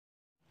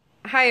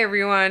Hi,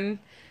 everyone.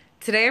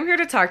 Today I'm here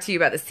to talk to you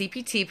about the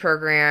CPT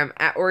program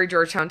at Horry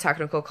Georgetown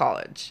Technical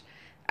College.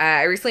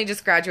 I recently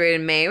just graduated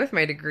in May with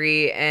my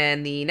degree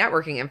in the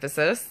networking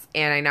emphasis,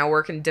 and I now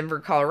work in Denver,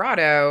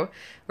 Colorado,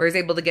 where I was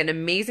able to get an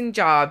amazing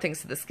job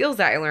thanks to the skills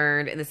that I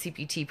learned in the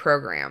CPT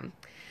program.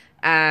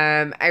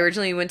 I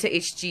originally went to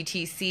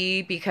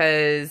HGTC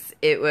because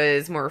it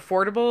was more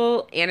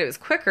affordable and it was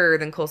quicker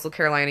than Coastal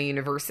Carolina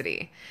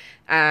University.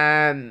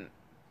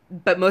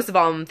 But most of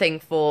all, I'm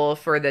thankful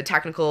for the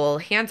technical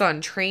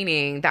hands-on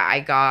training that I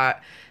got,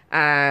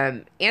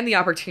 and the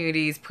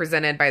opportunities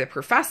presented by the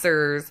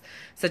professors,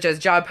 such as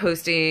job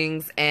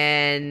postings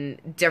and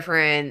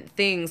different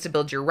things to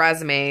build your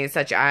resume,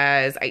 such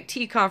as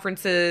IT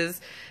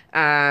conferences,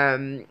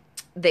 the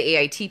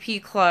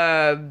AITP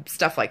club,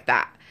 stuff like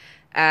that.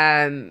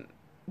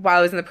 While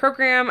I was in the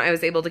program, I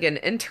was able to get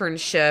an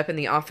internship in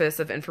the Office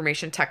of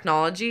Information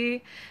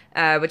Technology,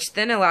 which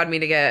then allowed me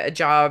to get a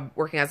job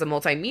working as a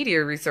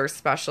multimedia resource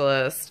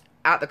specialist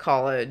at the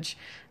college.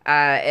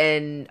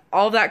 And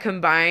all of that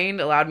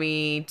combined allowed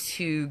me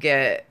to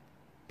get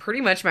pretty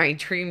much my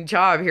dream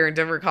job here in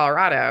Denver,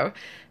 Colorado.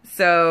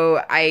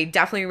 So I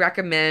definitely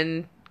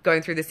recommend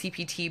going through the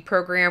CPT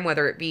program,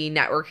 whether it be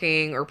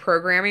networking or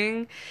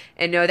programming,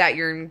 and know that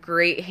you're in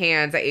great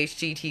hands at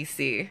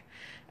HGTC.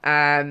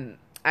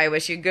 I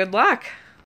wish you good luck.